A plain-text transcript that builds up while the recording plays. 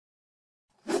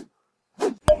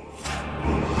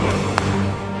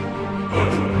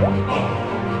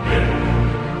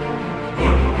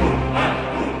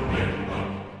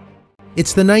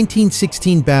It's the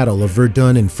 1916 Battle of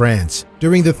Verdun in France,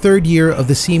 during the third year of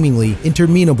the seemingly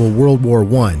interminable World War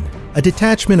I. A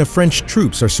detachment of French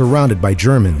troops are surrounded by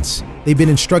Germans. They've been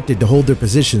instructed to hold their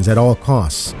positions at all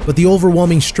costs, but the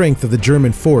overwhelming strength of the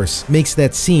German force makes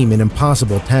that seem an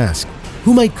impossible task.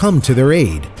 Who might come to their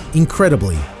aid?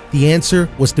 Incredibly, the answer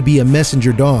was to be a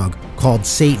messenger dog called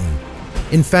Satan.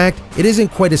 In fact, it isn't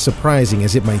quite as surprising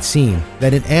as it might seem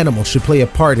that an animal should play a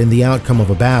part in the outcome of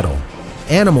a battle.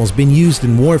 Animals have been used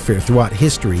in warfare throughout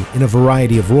history in a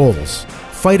variety of roles.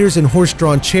 Fighters and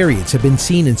horse-drawn chariots have been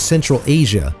seen in Central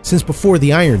Asia since before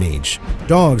the Iron Age.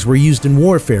 Dogs were used in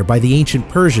warfare by the ancient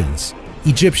Persians,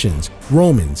 Egyptians,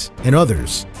 Romans, and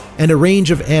others. And a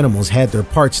range of animals had their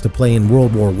parts to play in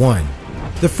World War I.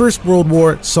 The First World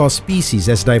War saw species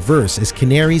as diverse as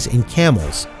canaries and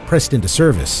camels pressed into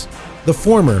service. The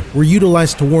former were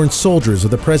utilized to warn soldiers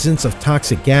of the presence of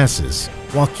toxic gases,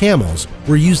 while camels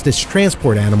were used as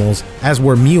transport animals, as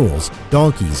were mules,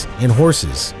 donkeys, and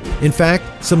horses. In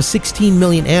fact, some 16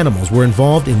 million animals were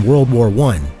involved in World War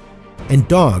I, and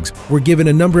dogs were given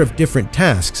a number of different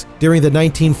tasks during the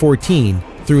 1914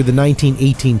 through the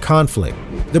 1918 conflict.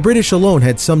 The British alone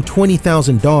had some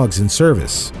 20,000 dogs in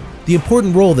service. The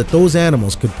important role that those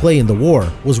animals could play in the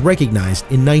war was recognized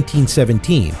in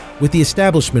 1917 with the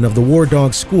establishment of the War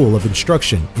Dog School of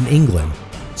Instruction in England.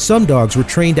 Some dogs were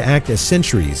trained to act as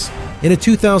sentries. In a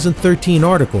 2013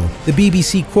 article, the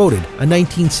BBC quoted a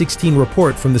 1916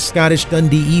 report from the Scottish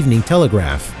Dundee Evening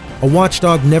Telegraph. A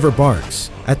watchdog never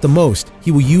barks. At the most, he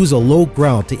will use a low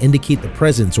growl to indicate the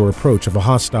presence or approach of a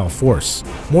hostile force.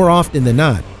 More often than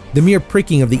not, the mere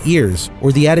pricking of the ears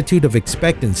or the attitude of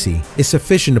expectancy is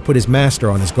sufficient to put his master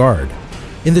on his guard.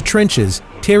 In the trenches,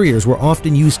 terriers were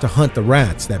often used to hunt the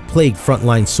rats that plagued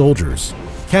frontline soldiers.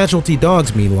 Casualty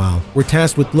dogs, meanwhile, were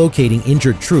tasked with locating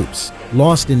injured troops,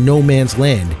 lost in no man's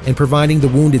land, and providing the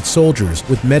wounded soldiers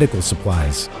with medical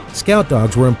supplies. Scout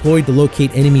dogs were employed to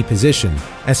locate enemy position.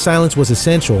 As silence was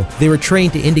essential, they were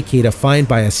trained to indicate a find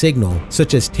by a signal,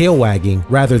 such as tail wagging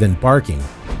rather than barking.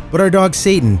 But our dog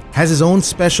Satan has his own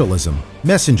specialism,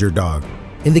 messenger dog.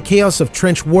 In the chaos of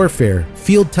trench warfare,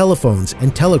 field telephones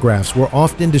and telegraphs were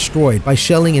often destroyed by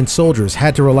shelling, and soldiers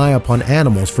had to rely upon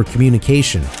animals for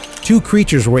communication. Two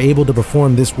creatures were able to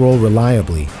perform this role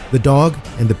reliably, the dog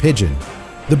and the pigeon.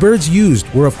 The birds used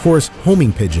were of course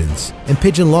homing pigeons, and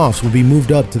pigeon lofts would be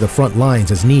moved up to the front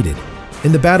lines as needed.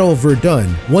 In the Battle of Verdun,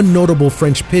 one notable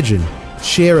French pigeon,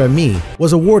 Cher Ami,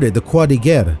 was awarded the Croix de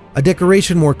Guerre, a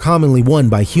decoration more commonly won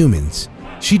by humans.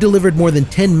 She delivered more than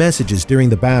 10 messages during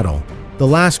the battle, the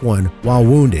last one while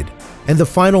wounded, and the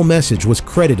final message was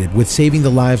credited with saving the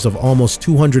lives of almost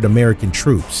 200 American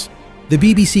troops. The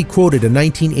BBC quoted a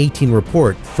 1918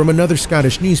 report from another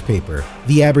Scottish newspaper,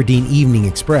 the Aberdeen Evening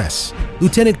Express.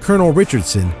 Lieutenant Colonel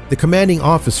Richardson, the commanding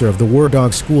officer of the War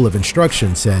Dog School of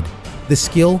Instruction, said, "The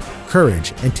skill,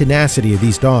 courage, and tenacity of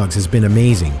these dogs has been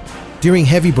amazing. During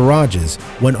heavy barrages,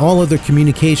 when all other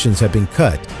communications have been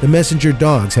cut, the messenger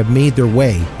dogs have made their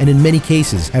way and in many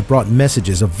cases have brought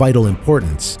messages of vital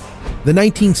importance." The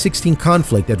 1916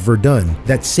 conflict at Verdun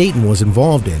that Satan was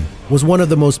involved in was one of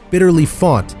the most bitterly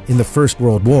fought in the First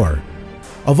World War.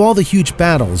 Of all the huge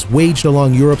battles waged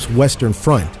along Europe's Western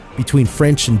Front between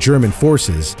French and German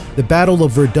forces, the Battle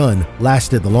of Verdun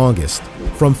lasted the longest,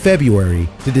 from February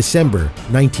to December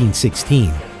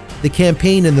 1916. The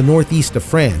campaign in the northeast of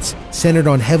France centered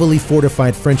on heavily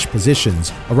fortified French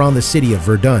positions around the city of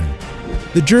Verdun.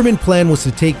 The German plan was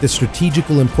to take the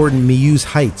strategically important Meuse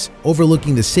Heights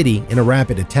overlooking the city in a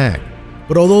rapid attack.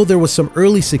 But although there was some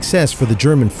early success for the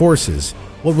German forces,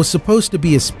 what was supposed to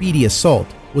be a speedy assault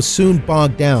was soon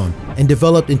bogged down and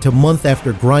developed into month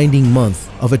after grinding month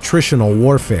of attritional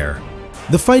warfare.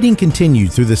 The fighting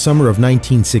continued through the summer of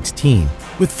 1916,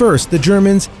 with first the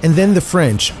Germans and then the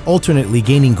French alternately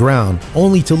gaining ground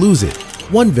only to lose it.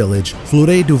 One village,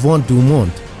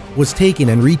 Fleuret-du-Vent-du-Mont, was taken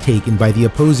and retaken by the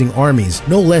opposing armies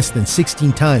no less than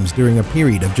 16 times during a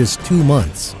period of just 2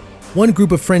 months. One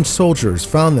group of French soldiers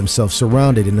found themselves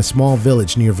surrounded in a small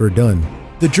village near Verdun.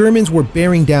 The Germans were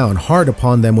bearing down hard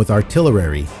upon them with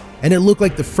artillery, and it looked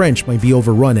like the French might be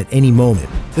overrun at any moment.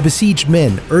 The besieged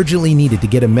men urgently needed to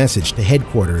get a message to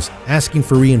headquarters asking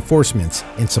for reinforcements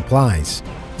and supplies.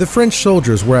 The French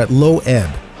soldiers were at low ebb,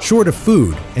 short of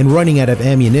food, and running out of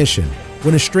ammunition,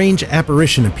 when a strange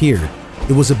apparition appeared.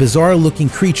 It was a bizarre-looking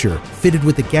creature fitted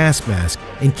with a gas mask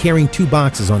and carrying 2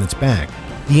 boxes on its back.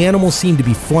 The animal seemed to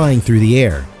be flying through the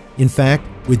air, in fact,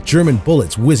 with German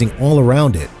bullets whizzing all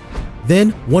around it.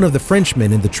 Then, one of the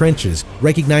Frenchmen in the trenches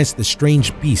recognized the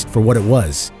strange beast for what it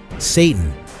was,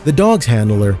 Satan. The dog's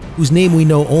handler, whose name we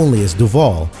know only as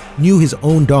Duval, knew his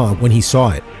own dog when he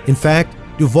saw it. In fact,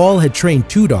 Duval had trained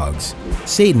 2 dogs.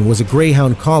 Satan was a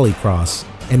Greyhound Collie cross,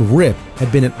 and Rip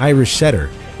had been an Irish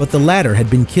setter, but the latter had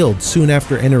been killed soon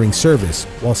after entering service,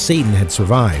 while Satan had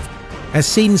survived. As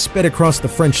Satan sped across the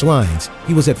French lines,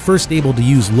 he was at first able to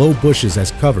use low bushes as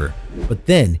cover, but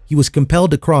then he was compelled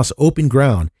to cross open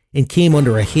ground and came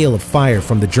under a hail of fire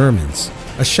from the Germans.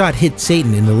 A shot hit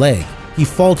Satan in the leg. He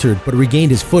faltered but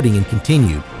regained his footing and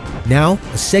continued. Now,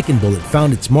 a second bullet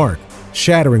found its mark,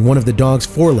 shattering one of the dog's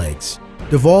forelegs.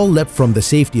 Duval leapt from the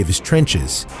safety of his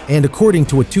trenches, and according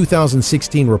to a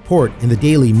 2016 report in the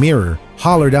Daily Mirror,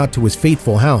 hollered out to his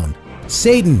faithful hound,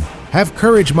 "Satan, have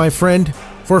courage, my friend,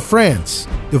 for France."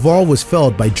 Duval was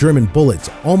felled by German bullets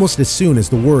almost as soon as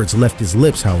the words left his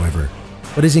lips, however.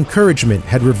 But his encouragement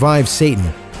had revived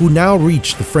Satan, who now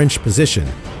reached the French position,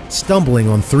 stumbling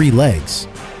on 3 legs.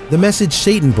 The message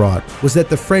Satan brought was that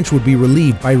the French would be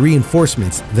relieved by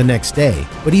reinforcements the next day,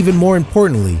 but even more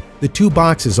importantly, the 2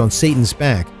 boxes on Satan's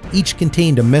back each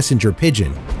contained a messenger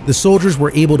pigeon. The soldiers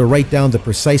were able to write down the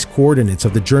precise coordinates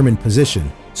of the German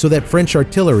position so that French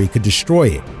artillery could destroy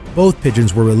it. Both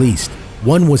pigeons were released.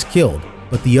 One was killed,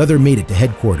 but the other made it to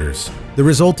headquarters. The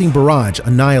resulting barrage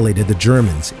annihilated the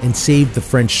Germans and saved the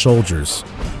French soldiers.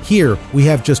 Here, we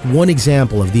have just one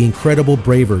example of the incredible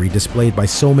bravery displayed by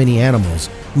so many animals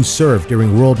who served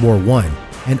during World War I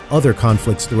and other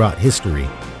conflicts throughout history.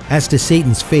 As to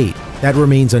Satan's fate, that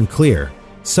remains unclear.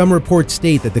 Some reports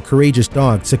state that the courageous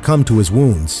dog succumbed to his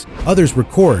wounds. Others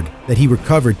record that he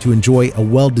recovered to enjoy a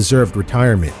well-deserved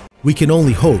retirement. We can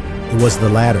only hope it was the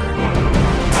latter.